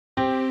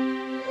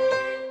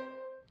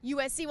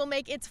USC will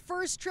make its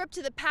first trip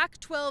to the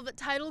Pac-12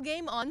 title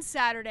game on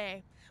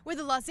Saturday. With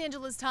the Los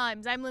Angeles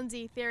Times, I'm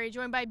Lindsay Theory,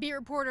 joined by beat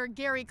reporter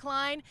Gary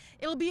Klein.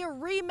 It'll be a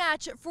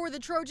rematch for the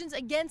Trojans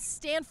against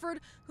Stanford,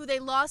 who they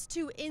lost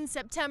to in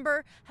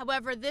September.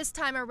 However, this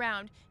time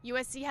around,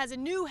 USC has a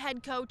new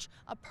head coach,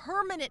 a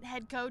permanent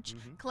head coach,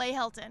 Clay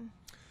Helton.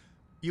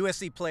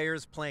 USC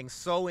players playing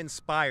so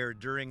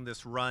inspired during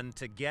this run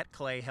to get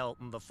Clay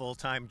Helton the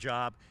full-time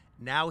job.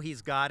 Now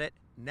he's got it.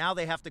 Now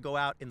they have to go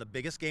out in the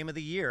biggest game of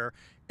the year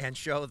and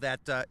show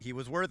that he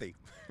was worthy.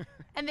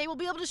 And they will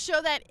be able to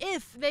show that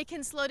if they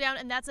can slow down,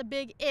 and that's a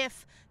big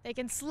if, they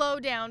can slow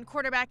down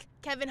quarterback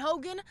Kevin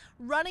Hogan,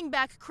 running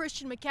back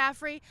Christian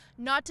McCaffrey,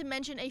 not to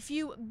mention a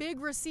few big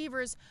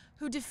receivers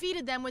who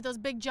defeated them with those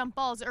big jump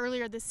balls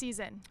earlier this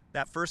season.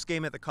 That first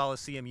game at the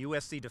Coliseum,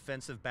 USC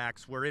defensive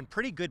backs were in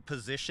pretty good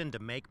position to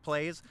make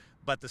plays,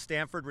 but the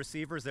Stanford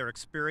receivers, their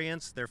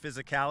experience, their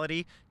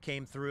physicality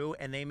came through,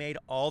 and they made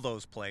all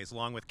those plays,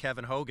 along with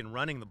Kevin Hogan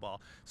running the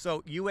ball.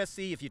 So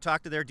USC, if you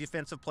talk to their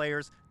defensive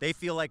players, they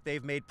feel like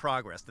they've made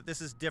progress, that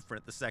this is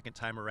different the second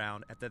time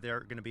around, and that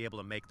they're going to be able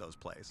to make those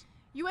plays.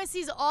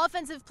 USC's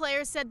offensive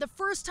players said the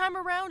first time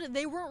around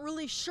they weren't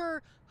really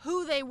sure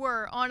who they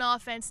were on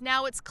offense.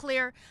 Now it's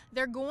clear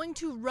they're going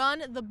to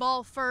run the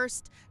ball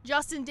first.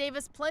 Justin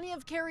Davis, plenty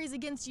of carries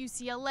against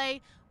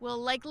UCLA.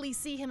 We'll likely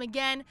see him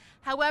again.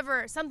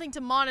 However, something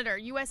to monitor,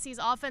 USC's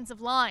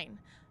offensive line.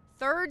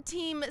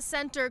 Third-team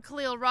center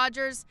Khalil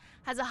Rogers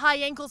has a high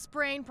ankle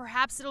sprain.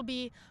 Perhaps it'll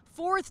be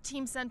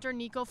fourth-team center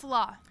Nico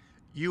Falah.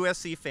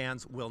 USC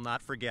fans will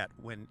not forget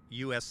when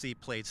USC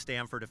played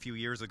Stanford a few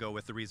years ago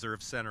with the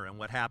reserve center and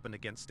what happened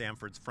against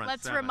Stanford's front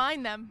Let's seven.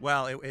 remind them.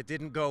 Well, it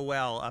didn't go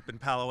well up in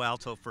Palo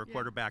Alto for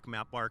quarterback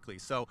Matt Barkley.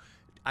 So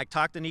I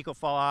talked to Nico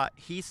Falah.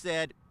 He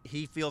said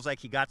he feels like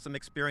he got some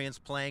experience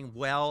playing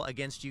well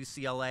against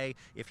UCLA.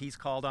 If he's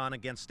called on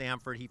against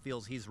Stanford, he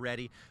feels he's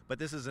ready. But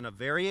this isn't a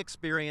very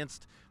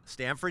experienced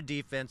Stanford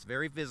defense,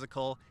 very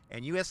physical,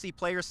 and USC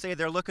players say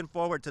they're looking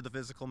forward to the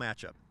physical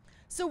matchup.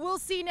 So we'll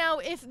see now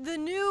if the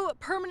new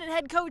permanent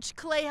head coach,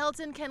 Clay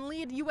Helton, can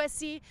lead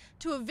USC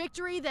to a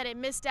victory that it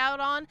missed out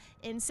on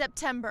in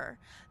September.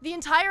 The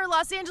entire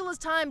Los Angeles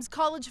Times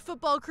college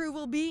football crew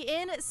will be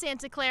in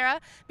Santa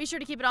Clara. Be sure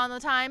to keep it on the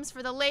Times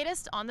for the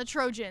latest on the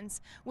Trojans.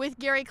 With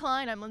Gary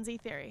Klein, I'm Lindsay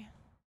Theory.